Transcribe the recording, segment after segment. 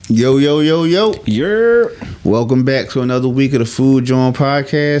Yo, yo, yo, yo. You're Welcome back to another week of the Food Joint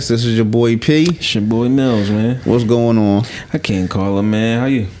Podcast. This is your boy P. It's your boy Mills, man. What's going on? I can't call him, man. How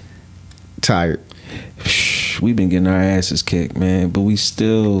you? Tired. We've been getting our asses kicked, man, but we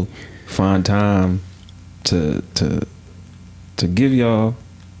still find time to give y'all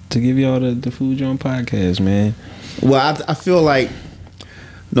the Food Joint Podcast, man. Well, I feel like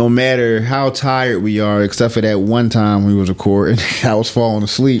no matter how tired we are, except for that one time we was recording, I was falling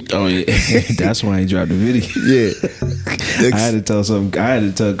asleep. Oh yeah, that's why I dropped the video. Yeah, I had to tell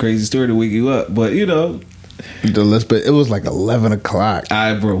a crazy story to wake you up, but you know. But it was like 11 o'clock.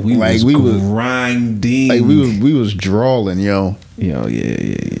 We was grinding. Like we was drawing, yo. Yeah.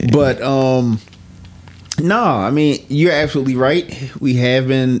 But no, I mean, you're absolutely right. We have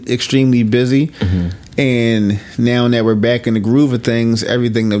been extremely busy. Mm-hmm. And now that we're back in the groove of things,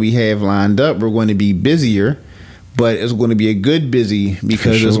 everything that we have lined up, we're going to be busier. But it's going to be a good busy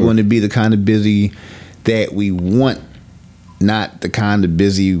because it's going to be the kind of busy that we want, not the kind of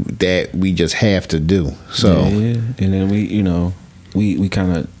busy that we just have to do. So yeah. And then we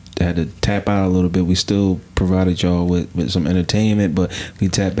kind of had to tap out a little bit. We still provided y'all with some entertainment, but we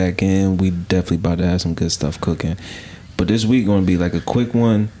tapped back in. We definitely about to have some good stuff cooking. But this week going to be like a quick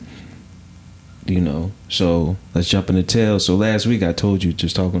one, so let's jump in the tail. So last week I told you,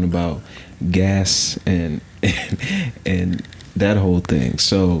 just talking about gas and that whole thing.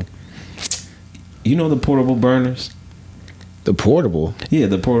 So the portable burners. the portable,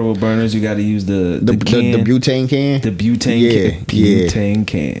 the portable burners. You got to use the can, the butane can, the butane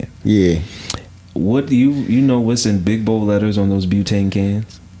can. Yeah. What do you know? What's in big bold letters on those butane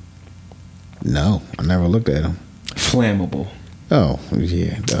cans? No, I never looked at them. Flammable. Oh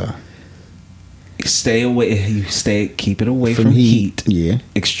yeah, duh. Stay away. Keep it away from heat. Yeah.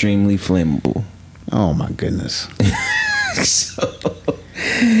 Extremely flammable. Oh my goodness. So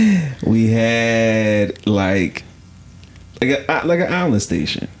we had like an omelet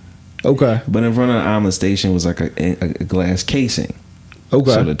station. Okay. But in front of the omelet station was like a glass casing.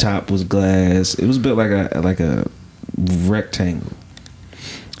 Okay. So the top was glass. It was built like a rectangle.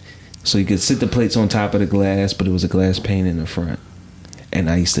 So you could sit the plates on top of the glass, but it was a glass pane in the front.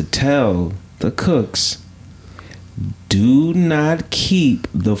 And I used to tell the cooks, do not keep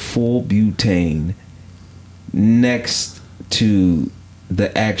the full butane next to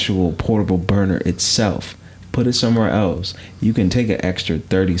the actual portable burner itself. Put it somewhere else. You can take an extra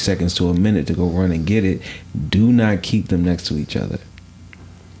 30 seconds to a minute to go run and get it. Do not keep them next to each other.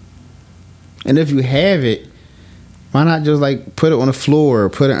 And if you have it, why not just like put it on the floor or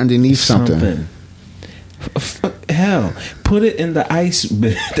put it underneath something? Hell, put it in the ice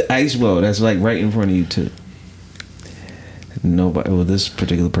well that's like right in front of you too. Nobody. Well, this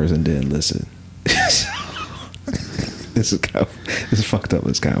particular person didn't listen. This is fucked up.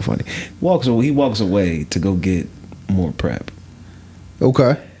 It's kind of funny. He walks away to go get more prep.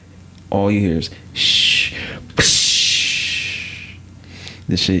 Okay. All you hear is shh.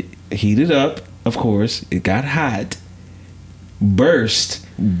 The shit heated up. Of course, it got hot. Burst.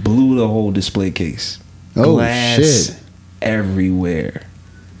 Blew the whole display case. Oh, glass shit. Everywhere.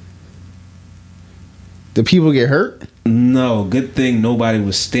 Did people get hurt? No, good thing nobody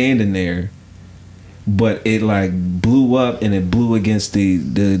was standing there. But it like blew up and it blew against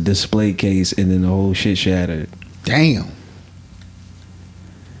the display case and then the whole shit shattered. Damn.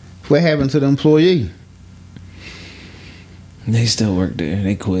 What happened to the employee? They still work there.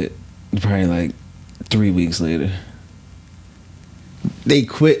 They quit probably like 3 weeks later. They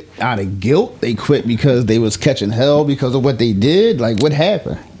quit out of guilt? They quit because they was catching hell because of what they did? Like, what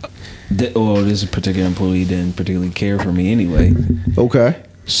happened? This particular employee didn't particularly care for me anyway. Okay.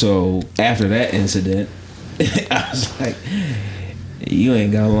 So after that incident, I was like, you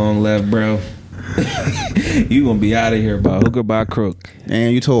ain't got long left, bro. You gonna be out of here by hook or by crook.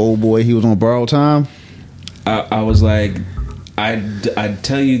 And you told old boy he was on borrowed time? I was like, I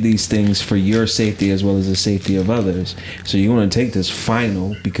tell you these things for your safety as well as the safety of others. So you want to take this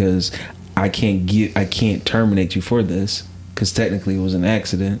final because I can't terminate you for this because technically it was an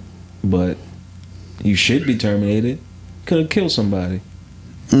accident, but you should be terminated. Could have killed somebody.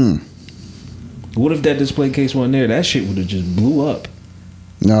 What if that display case wasn't there? That shit would have just blew up.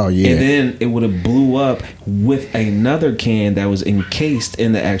 No, yeah. And then it would have blew up with another can that was encased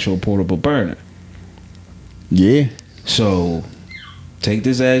in the actual portable burner. Yeah. So take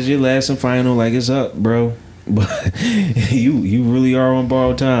this as your last and final, like it's up, bro. But you really are on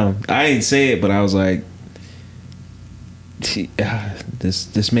borrowed time. I ain't say it, but I was like,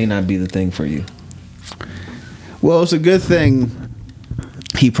 this may not be the thing for you. Well, it's a good thing.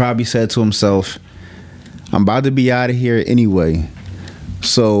 He probably said to himself, I'm about to be out of here anyway.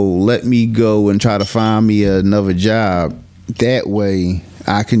 So let me go and try to find me another job. That way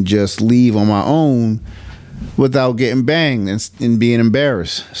I can just leave on my own without getting banged and being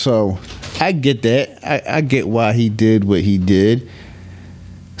embarrassed. So I get that. I get why he did what he did.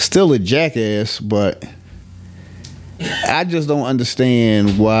 Still a jackass, but I just don't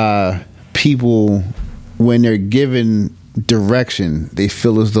understand why people, when they're given direction, they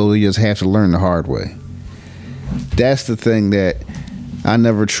feel as though they just have to learn the hard way. That's the thing that I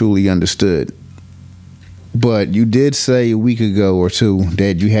never truly understood. But you did say a week ago or two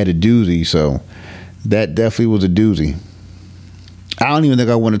that you had a doozy, so that definitely was a doozy. I don't even think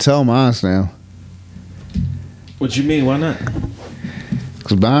I want to tell mine now. What you mean? Why not?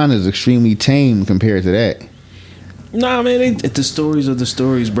 Because mine is extremely tame compared to that. Nah, man, the stories are the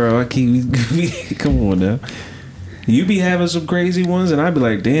stories, bro. Come on now. You be having some crazy ones, and I be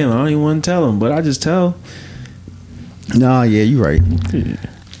like, damn, I don't even want to tell them, but I just tell. Nah, yeah, you're right. Yeah.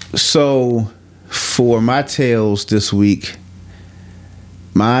 So for my tales this week,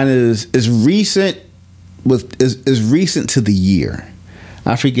 mine is recent is recent to the year.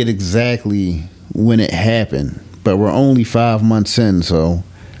 I forget exactly when it happened, but we're only 5 months in, so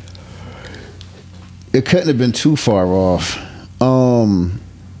it couldn't have been too far off.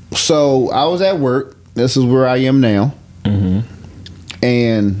 So I was at work. This is where I am now. Mm-hmm.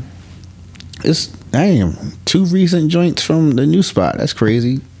 And it's, damn, 2 recent joints from the new spot. That's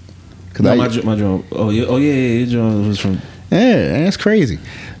crazy. No, my joint. Oh yeah, your joint was from. Yeah, that's crazy.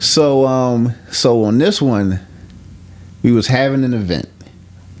 So on this one, we was having an event,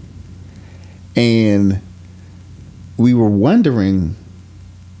 and we were wondering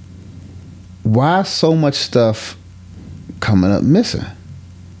why so much stuff coming up missing.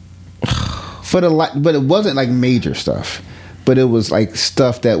 But it wasn't like major stuff, but it was like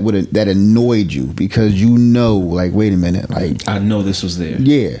stuff that annoyed you because you know, like, wait a minute, like I know this was there.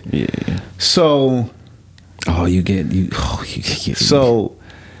 Yeah. So, you get. So,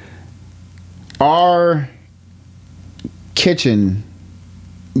 our kitchen,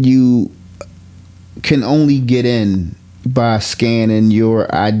 you can only get in by scanning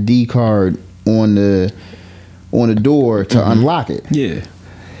your ID card on the door to unlock it. Yeah.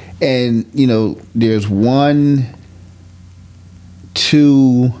 And, you know, there's 1,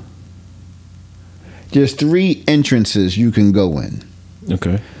 2, there's 3 entrances you can go in.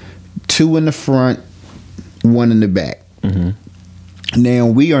 Okay. 2 in the front, 1 in the back. Mm-hmm. Now,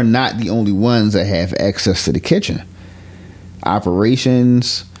 we are not the only ones that have access to the kitchen.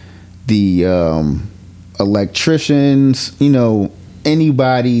 Operations, the electricians, you know,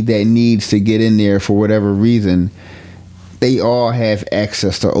 anybody that needs to get in there for whatever reason, they all have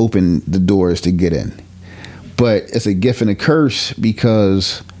access to open the doors to get in. But it's a gift and a curse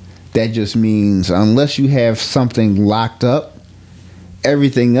because that just means unless you have something locked up,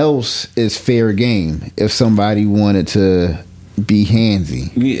 everything else is fair game if somebody wanted to be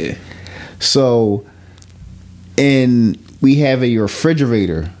handsy. Yeah. So, and we have a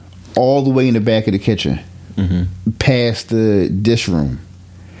refrigerator all the way in the back of the kitchen, past the dish room.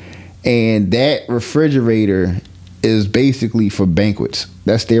 And that refrigerator is basically for banquets.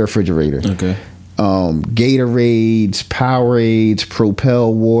 That's their refrigerator. Okay. Gatorades, Powerades,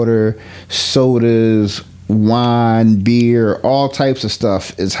 Propel water, sodas, wine, beer, all types of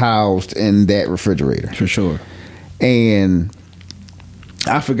stuff is housed in that refrigerator. For sure. And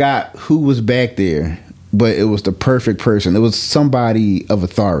I forgot who was back there, but it was the perfect person. It was somebody of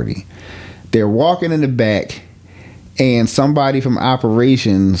authority. They're walking in the back, and somebody from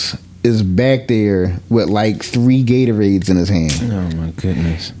operations is back there with like 3 Gatorades in his hand. Oh my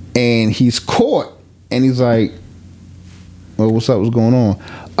goodness. And he's caught, and he's like, well, what's up? What's going on?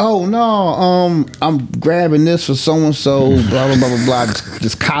 Oh no, I'm grabbing this for so and so, blah blah blah blah blah.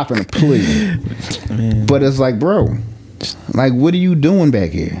 Just copping a plea. Man. But it's like, bro, like, what are you doing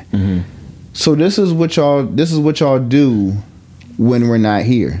back here? Mm-hmm. So this is what y'all do when we're not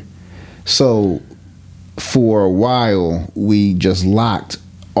here. So for a while, we just locked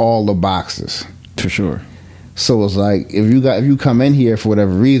all the boxes. For sure. So it's like, if you come in here for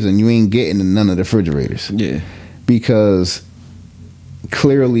whatever reason, you ain't getting in none of the refrigerators. Yeah. Because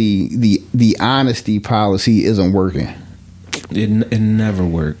clearly the honesty policy isn't working. It never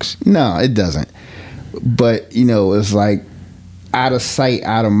works. No, it doesn't. But, you know, it's like, out of sight,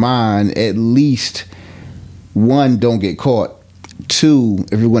 out of mind. At least, 1, don't get caught. 2,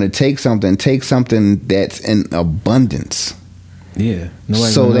 if you're going to take something that's in abundance. Yeah.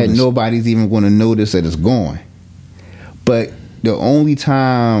 So that nobody's even going to notice that it's gone. But the only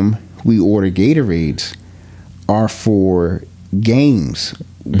time we order Gatorades are for games.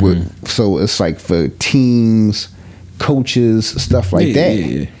 Mm-hmm. So it's like for teams, coaches, stuff like that.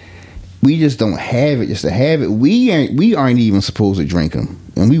 Yeah. We just don't have it just to have it. We aren't even supposed to drink them,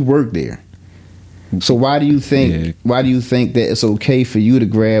 and we work there. So why do you think? Yeah. Why do you think that it's okay for you to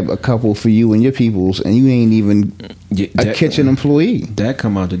grab a couple for you and your peoples, and you ain't even a kitchen employee? That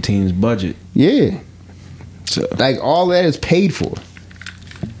come out the team's budget. Yeah. So Like all that is paid for.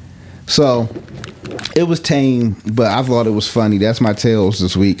 So it was tame, but I thought it was funny. That's my tales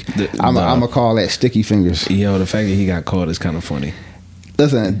this week. I'm gonna call that Sticky Fingaz. Yo, the fact that he got caught is kind of funny.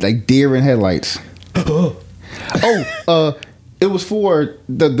 Listen, like deer in headlights. It was for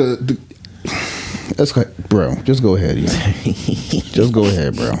the. Let's go, bro. Just go ahead, just go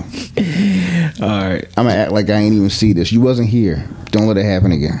ahead, bro. All right, I'm gonna act like I ain't even see this. You wasn't here. Don't let it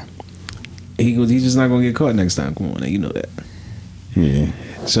happen again. He's just not gonna get caught next time. Come on, now, you know that. Yeah.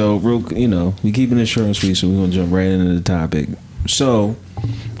 So, we keeping it short and sweet, so we're gonna jump right into the topic. So,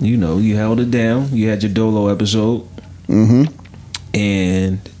 you held it down. You had your Dolo episode. Mm-hmm.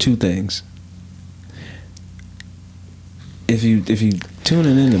 And two things. If you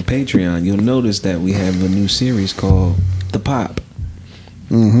tuning in to Patreon, you'll notice that we have a new series called The Pop.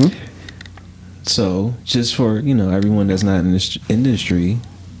 Mm-hmm. So, just for, everyone that's not in this industry,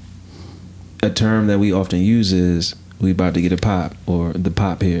 a term that we often use is we about to get a pop, or the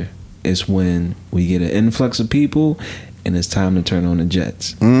pop here. It's when we get an influx of people and it's time to turn on the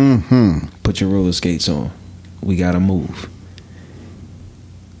jets. Mm-hmm. Put your roller skates on. We gotta move.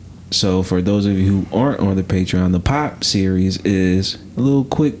 So for those of you who aren't on the Patreon, the Pop series is a little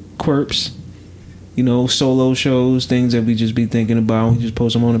quick quirps, solo shows, things that we just be thinking about. We just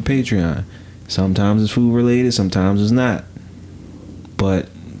post them on the Patreon. Sometimes it's food related, sometimes it's not. But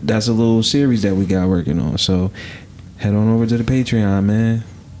that's a little series that we got working on. So head on over to the Patreon, man.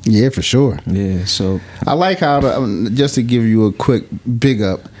 Yeah, for sure. Yeah, so I like how, just to give you a quick big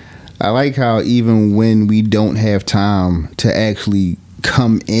up, I like how even when we don't have time to actually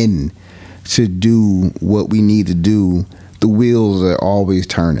come in to do what we need to do, the wheels are always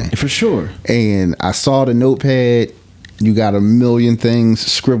turning. for sure. And I saw the notepad. You got a million things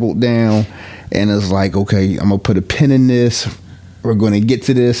scribbled down, and it's like, okay, I'm gonna put a pin in this. We're gonna get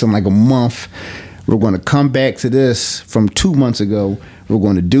to this in like a month. We're gonna come back to this from 2 months ago. We're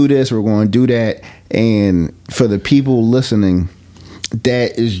going to do this. We're going to do that. And for the people listening,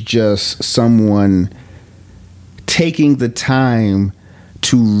 that is just someone taking the time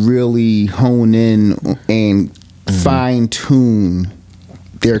to really hone in and fine tune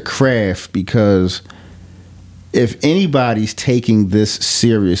their craft, because if anybody's taking this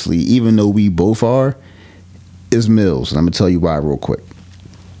seriously, even though we both are, is Mills. And I'm going to tell you why real quick.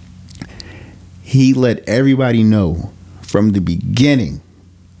 He let everybody know from the beginning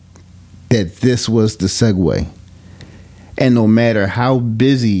that this was the segue. And no matter how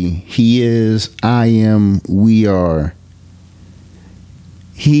busy he is, I am, we are,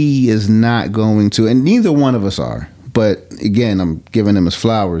 he is not going to, and neither one of us are, but again, I'm giving him his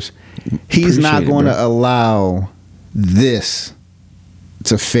flowers. He's not going to allow this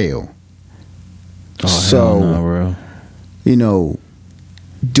to fail. Oh, so, hell no, bro.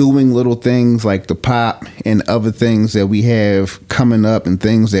 Doing little things like the Pop and other things that we have coming up and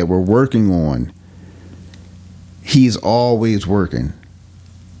things that we're working on, he's always working.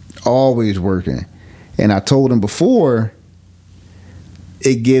 Always working. And I told him before,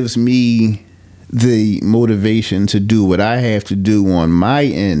 it gives me the motivation to do what I have to do on my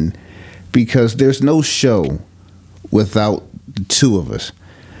end, because there's no show without the two of us.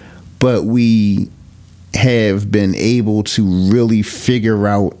 But we have been able to really figure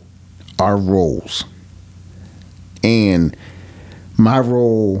out our roles. And my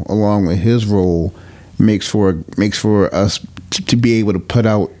role along with his role makes for us to be able to put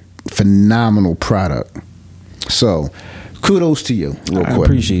out phenomenal product. So kudos to you real quick. I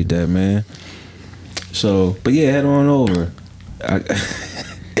appreciate that, man. So, but yeah, head on over.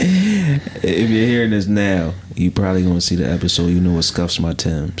 If you're hearing this now, you probably gonna see the episode. You know what scuffs my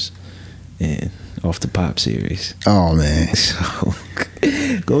Timbs, and off the Pop series. Oh man, so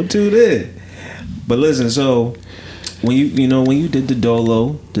go tune in. But listen, so when you did the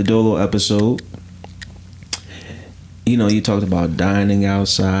Dolo episode, you talked about dining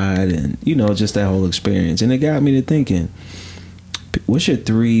outside and just that whole experience, and it got me to thinking, what's your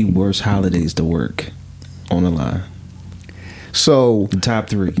 3 worst holidays to work on the line? So the top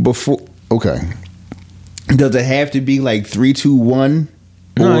 3 before. Okay, does it have to be like 3, 2, 1?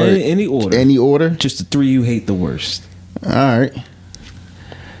 No, any order. Any order. Just the 3 you hate the worst. All right.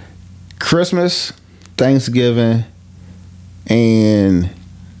 Christmas, Thanksgiving, and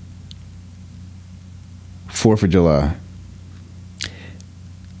 4th of July.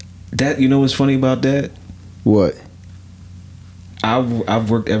 That, what's funny about that? What? I've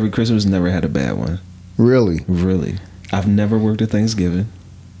worked every Christmas, never had a bad one. Really? Really. I've never worked at Thanksgiving.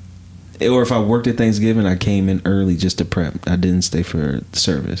 Or if I worked at Thanksgiving, I came in early just to prep. I didn't stay for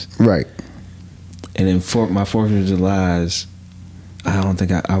service. Right. And then for my 4th of July's, I don't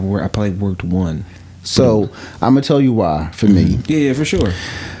think I probably worked one. So I'm gonna tell you why. For me, yeah, for sure.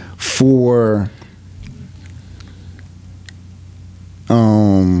 For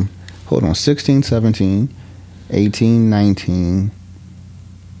hold on, 16, 17, 18, 19,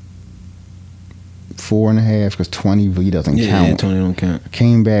 4.5, because 20 really doesn't count. Yeah, 20 don't count.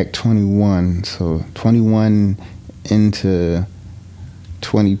 Came back 21, so 21 into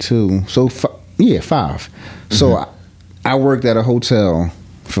 22. So 5. Mm-hmm. So I worked at a hotel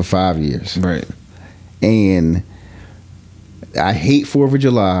for 5 years. Right. And I hate 4th of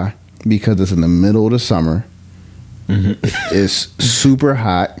July because it's in the middle of the summer. Mm-hmm. It's super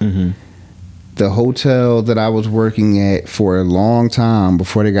hot. Mm-hmm. The hotel that I was working at for a long time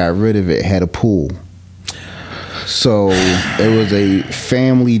before they got rid of it had a pool. So it was a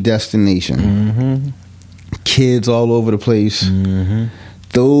family destination. Mm-hmm. Kids all over the place. Mm-hmm.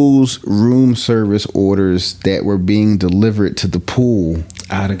 Those room service orders that were being delivered to the pool,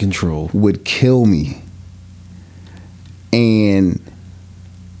 out of control, would kill me. And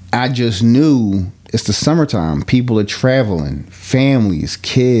I just knew it's the summertime. People are traveling, families,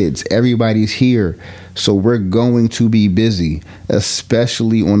 kids, everybody's here. So we're going to be busy,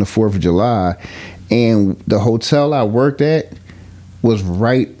 especially on the 4th of July. And the hotel I worked at was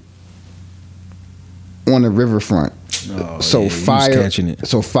right on the riverfront. Oh, so yeah,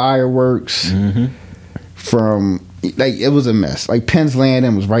 so fireworks from, like, it was a mess. Like, Penn's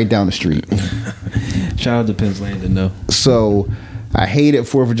Landing was right down the street. Shout out to Penn's Landing, though. So I hated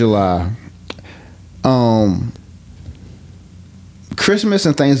 4th of July. Christmas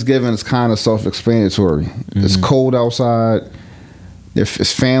and Thanksgiving is kind of self-explanatory. Mm-hmm. It's cold outside.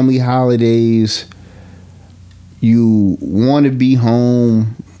 It's family holidays. You want to be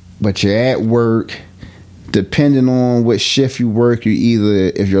home, but you're at work. Depending on what shift you work, you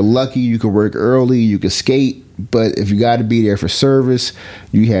either, if you're lucky, you can work early, you can skate. But if you got to be there for service,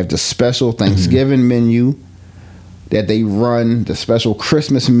 you have the special Thanksgiving menu that they run, the special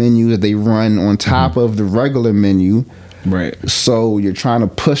Christmas menu that they run on top of the regular menu. Right. So you're trying to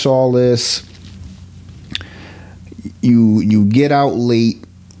push all this. You get out late.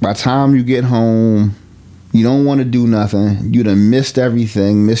 By the time you get home, you don't want to do nothing. You done missed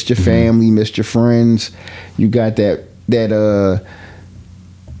everything. Missed your family. Missed your friends. You got that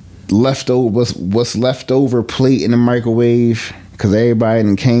leftover, what's left over plate in the microwave because everybody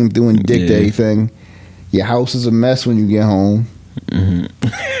done came through and dicked everything. Your house is a mess when you get home. Mm-hmm.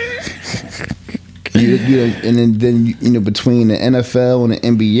 And then between the NFL and the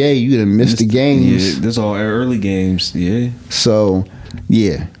NBA, you done missed the games. Yeah, that's all early games. Yeah. So,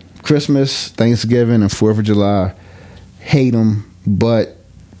 yeah, Christmas, Thanksgiving, and 4th of July, hate them. But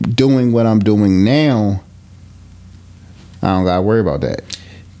doing what I'm doing now, I don't gotta worry about that.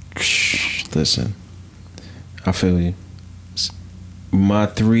 Listen, I feel you. My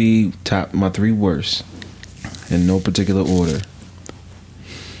three worst, in no particular order.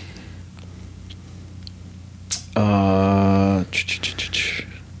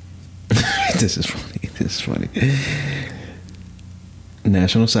 This is funny.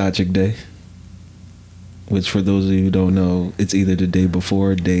 National Side Chick Day, which for those of you who don't know, it's either the day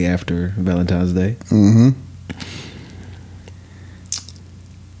before or day after Valentine's Day. Mm-hmm.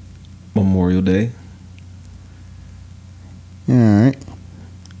 Memorial Day. All right.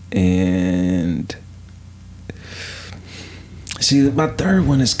 And see, my third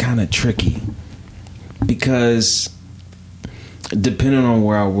one is kind of tricky because depending on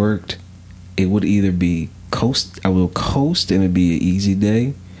where I worked, it would either be I will coast and it'd be an easy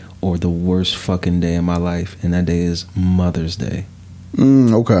day, or the worst fucking day of my life, and that day is Mother's Day.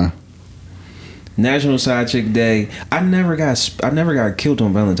 Okay. National Side Chick Day. I never got killed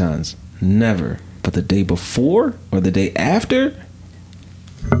on Valentine's. Never. But the day before or the day after,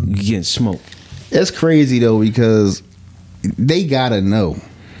 you getting smoked. It's crazy though because they gotta know.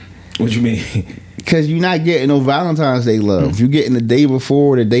 What you mean? Because you're not getting no Valentine's Day love. You're getting the day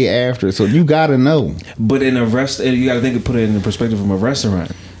before or the day after, so you gotta know. But in a you gotta put it in the perspective from a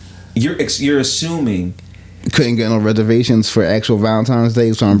restaurant. You're assuming couldn't get no reservations for actual Valentine's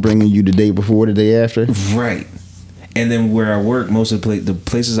Day, so I'm bringing you the day before, the day after. Right. And then where I work, most of the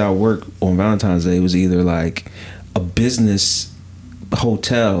places I work on Valentine's Day was either like a business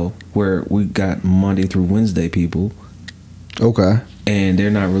hotel where we got Monday through Wednesday people. Okay. And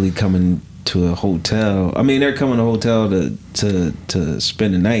they're not really coming to a hotel. I mean, they're coming to a hotel to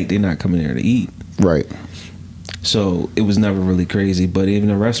spend the night. They're not coming there to eat. Right. So it was never really crazy. But even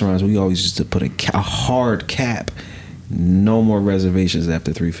in restaurants, we always used to put a hard cap. No more reservations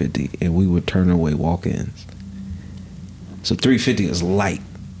after 350, and we would turn away walk-ins. So 350 is light.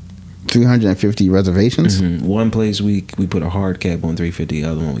 350 reservations. Mm-hmm. One place we put a hard cap on 350. The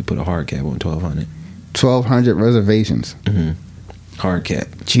other one we put a hard cap on 1200. 1,200 reservations. Mm-hmm. Hard cap.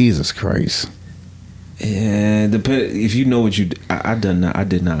 Jesus Christ. And if you know what I did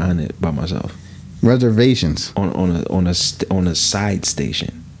not hunt it by myself. Reservations on a side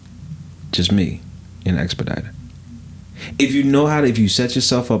station, just me, in Expediter. If you set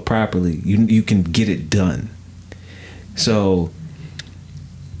yourself up properly, you can get it done. So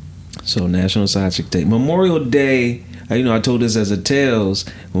National Side Chick Day, Memorial Day. I told this as a tales.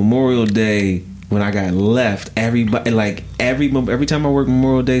 Memorial Day, when I got left, everybody every time I work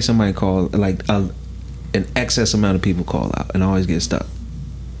Memorial Day, somebody called an excess amount of people call out, and I always get stuck.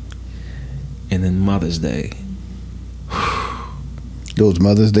 And then Mother's Day. Those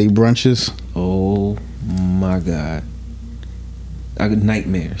Mother's Day brunches. Oh my God. I got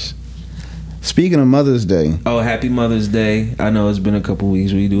nightmares. Speaking of Mother's Day. Oh, happy Mother's Day. I know it's been a couple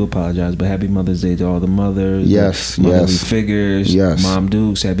weeks. We do apologize, but happy Mother's Day to all the mothers. Yes, motherly yes. figures. Yes. Mom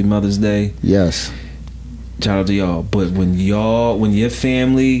Dukes, happy Mother's Day. Yes. Shout out to y'all. But when your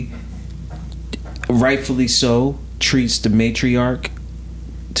family, rightfully so, treats the matriarch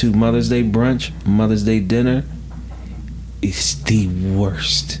to Mother's Day brunch, Mother's Day dinner, it's the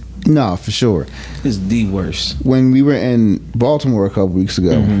worst. No, for sure. It's the worst. When we were in Baltimore a couple weeks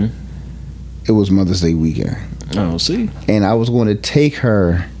ago, Mm-hmm. it was Mother's Day weekend. Oh, see. And I was going to take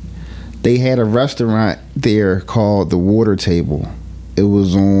her. They had a restaurant there called the Water Table. It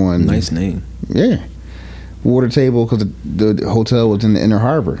was on. Nice name. Yeah. Water Table, because the hotel was in the Inner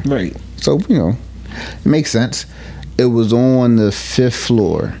Harbor. Right. So, it makes sense. It was on the 5th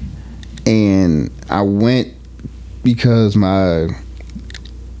floor. And I went because I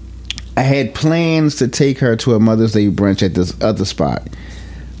had plans to take her to a Mother's Day brunch at this other spot,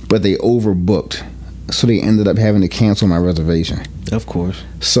 but they overbooked, so they ended up having to cancel my reservation. Of course.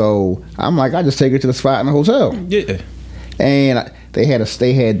 So I'm like, I just take her to the spot in the hotel. Yeah. And they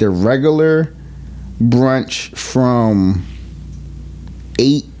had their regular brunch from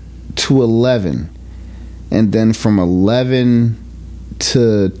 8 to 11, and then from 11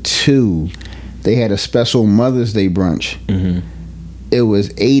 to 2, they had a special Mother's Day brunch. Mm-hmm. It was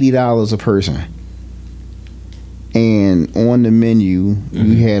 $80 a person. And on the menu,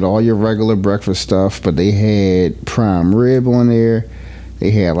 you had all your regular breakfast stuff, but they had prime rib on there.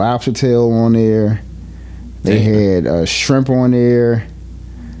 They had lobster tail on there. They had shrimp on there.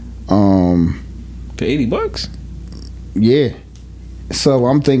 For $80? Yeah. So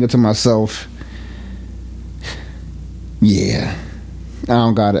I'm thinking to myself, yeah, I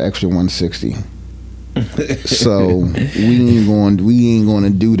don't got an extra $160. So we ain't going to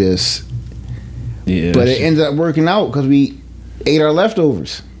do this. Yeah. But it ended up working out because we ate our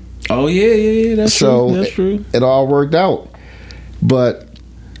leftovers. Oh yeah. That's true. That's true. It all worked out. But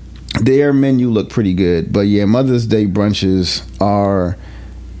their menu looked pretty good. But yeah, Mother's Day brunches are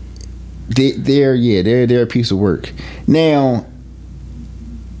they're a piece of work. Now,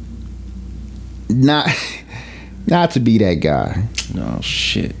 not to be that guy. Oh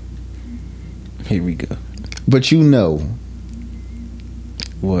shit. Here we go. But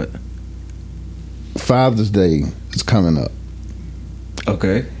what? Father's Day is coming up.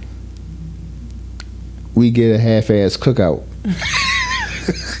 Okay. We get a half-ass cookout.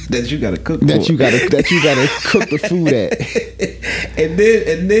 That you gotta cook. That you gotta cook the food at. and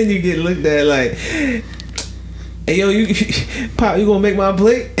then you get looked at like, hey yo, Pop, you gonna make my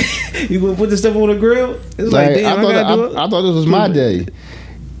plate? You gonna put this stuff on the grill? It's like damn, I thought this was my day.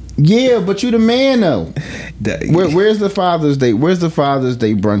 Yeah, but you the man though. Where's the Father's Day? Where's the Father's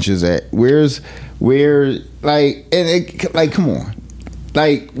Day brunches at? Come on,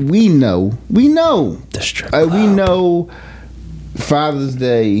 like we know the strip club. We know Father's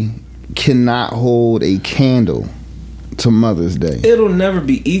Day cannot hold a candle to Mother's Day. It'll never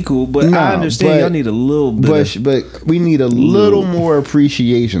be equal, but I understand y'all need a little bit. But we need a little more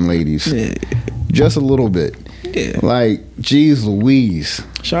appreciation, ladies. Yeah. Just a little bit. Yeah. Like, geez Louise.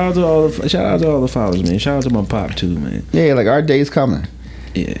 Shout out to all the fathers, man. Shout out to my pop too, man. Yeah, like our day's coming.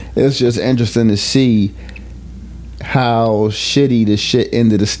 Yeah. It's just interesting to see how shitty the shit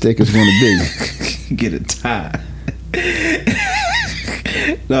end of the stick is going to be. Get a tie.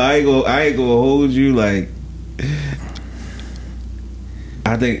 No, I ain't gonna hold you. Like,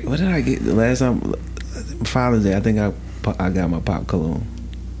 I think, what did I get the last time? Father's Day. I think I got my pop cologne.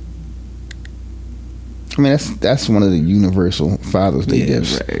 I mean, that's one of the universal Father's Day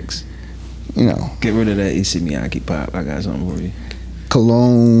gifts. Rags. you know. Get rid of that Issey Miyake pop. I got something for you.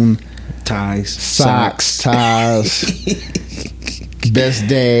 Cologne, ties, socks, ties. Best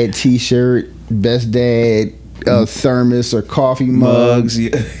dad T-shirt. Best dad thermos or coffee mugs.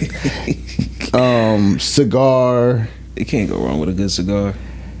 Yeah. Cigar. You can't go wrong with a good cigar.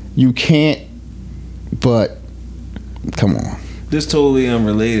 You can't, but come on. This totally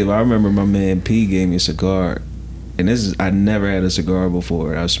unrelated. I remember my man P gave me a cigar, and I never had a cigar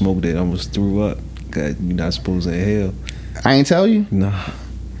before. I smoked it, I almost threw up. Cause you're not supposed to inhale. I ain't tell you. No.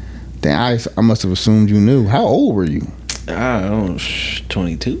 Then I must have assumed you knew. How old were you? I don't know,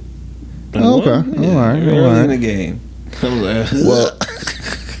 22. Oh, okay, Yeah, all right, early in the game. I was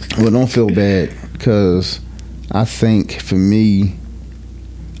like, well, don't feel bad, because I think for me,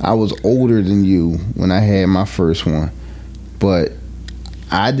 I was older than you when I had my first one, but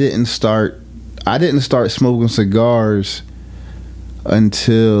I didn't start smoking cigars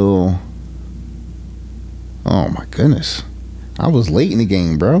until, oh my goodness, I was late in the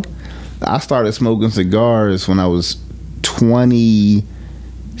game, bro. I started smoking cigars when I was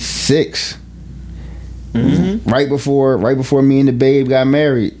 26. Mm-hmm. Right before me and the babe got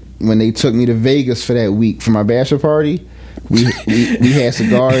married, when they took me to Vegas for that week for my bachelor party, we had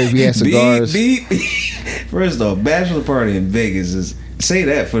cigars. We had cigars. Beep. First off, bachelor party in Vegas is say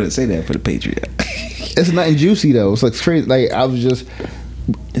that for the Patreon. It's nothing juicy though. It's like crazy. Like I was just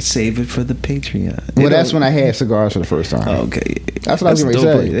save it for the Patreon. Well, that's when I had cigars for the first time. Oh, okay, that's what I was going to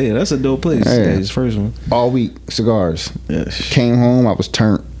say. Place. Yeah, that's a dope place. Yeah, his first one. All week cigars. Yes. Came home, I was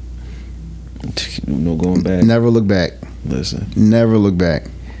turned. No going back. Never look back. Listen. Never look back.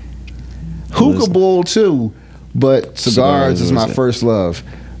 Hookah bowl too, but cigars is my first love.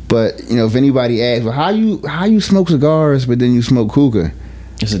 But you know, if anybody asks, well, how you smoke cigars, but then you smoke hookah?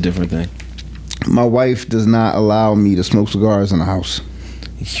 It's a different thing. My wife does not allow me to smoke cigars in the house.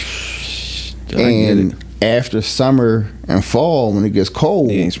 And after summer and fall, when it gets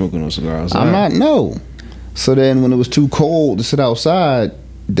cold, you ain't smoking no cigars. I'm not. No. So then, when it was too cold to sit outside,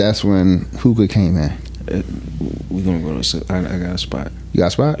 that's when hookah came in. We're gonna go to. I got a spot. You got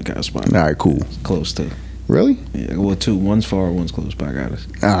a spot? I got a spot. All right, cool. Close to. Really? Yeah. Well, two. One's far. One's close. But I got it.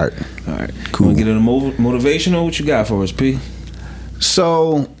 All right. Cool. Want to get into motivational? What you got for us, P?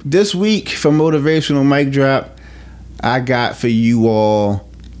 So this week for motivational mic drop, I got for you all.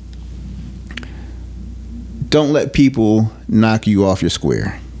 Don't let people knock you off your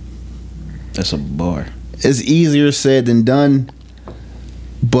square. That's a bar. It's easier said than done,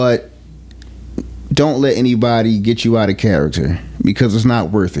 but don't let anybody get you out of character, because it's not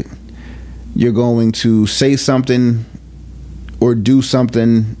worth it. You're going to say something or do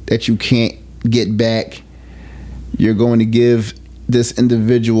something that you can't get back. You're going to give this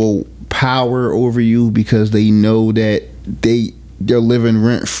individual power over you because they know that they're living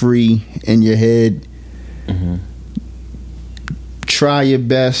rent free in your head. Mm-hmm. Try your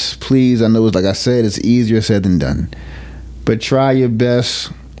best, please. I know it's like I said, it's easier said than done, but try your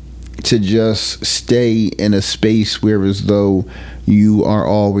best to just stay in a space where as though you are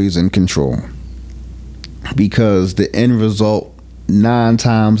always in control, because the end result 9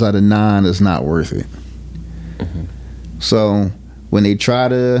 times out of 9 is not worth it. Mm-hmm. So when they try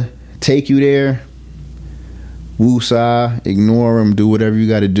to take you there, woosah, ignore them, do whatever you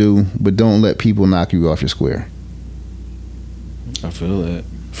got to do, but don't let people knock you off your square. I feel that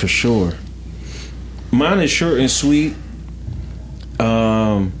for sure. Mine is short and sweet,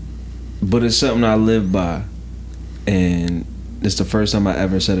 but it's something I live by, and it's the first time I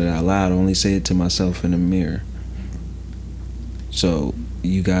ever said it out loud. I only say it to myself in the mirror. So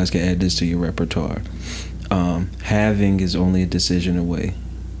you guys can add this to your repertoire. Having is only a decision away.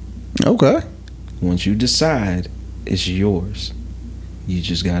 Okay. Once you decide, it's yours. You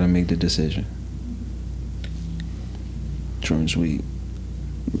just gotta make the decision. Short and sweet.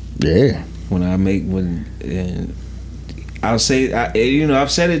 Yeah. I'll say,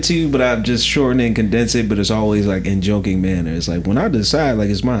 I've said it to you, but I've just shortened and condensed it. But it's always like in joking manner. It's like when I decide, like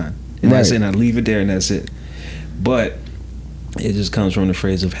it's mine, and that's it. And I leave it there, and that's it. But it just comes from the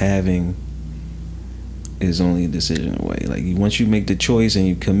phrase of having is only a decision away. Like once you make the choice and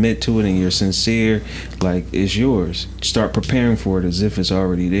you commit to it and you're sincere, like it's yours. Start preparing for it as if it's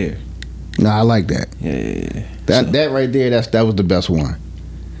already there. No, I like that. Yeah. That right there, that was the best one.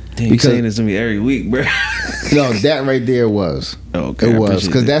 Damn, you saying this to me every week, bro. No, that right there was. Okay, it was,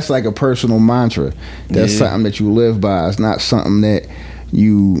 because that's like a personal mantra. That's something that you live by. It's not something that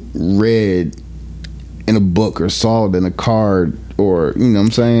you read in a book or saw it in a card, or you know what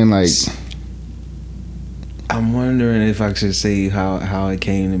I'm saying, like. I'm wondering if I should say how it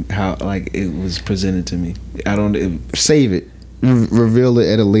came, how like it was presented to me. I don't save it. reveal it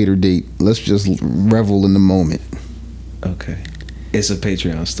at a later date. Let's just revel in the moment. Okay. It's a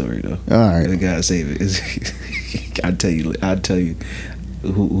Patreon story though. All right. I gotta save it. I'll tell you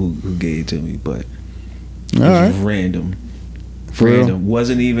who gave it to me, but it was random. For random.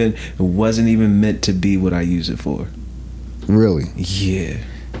 Real? It wasn't even meant to be what I use it for. Really? Yeah.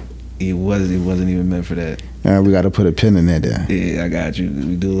 It wasn't even meant for that. All right, we got to put a pin in that there. Yeah, I got you.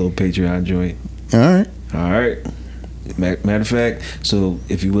 We do a little Patreon joint. All right. Matter of fact, so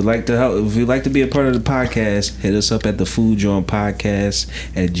if you would like to help, if you'd like to be a part of the podcast, hit us up at the Food Joint Podcast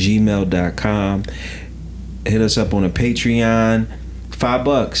at gmail.com. Hit us up on a Patreon.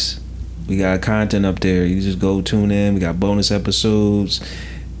 $5. We got content up there. You just go tune in. We got bonus episodes.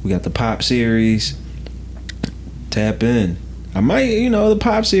 We got the pop series. Tap in. I might, the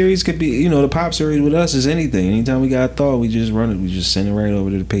pop series could be, the pop series with us is anything. Anytime we got a thought, we just run it. We just send it right over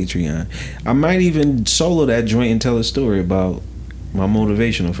to the Patreon. I might even solo that joint and tell a story about my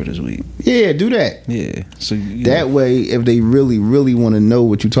motivational for this week. Yeah, do that. Yeah. So that way, if they really, really want to know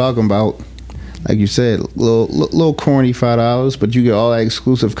what you're talking about, like you said, little corny $5, but you get all that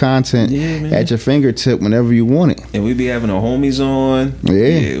exclusive content at your fingertip whenever you want it. And we be having the homies on.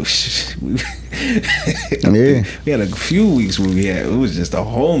 Yeah. We had a few weeks where it was just the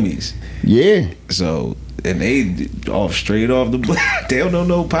homies. Yeah. So, and they straight off the they don't know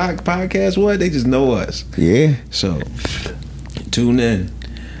no podcast what, they just know us. Yeah. So tune in.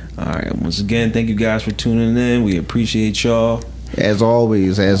 All right, once again, thank you guys for tuning in. We appreciate y'all. As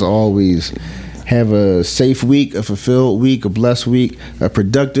always, have a safe week, a fulfilled week, a blessed week, a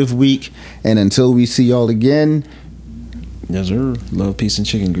productive week, and until we see y'all again, yes sir, love, peace, and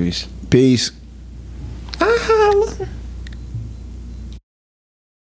chicken grease. Peace.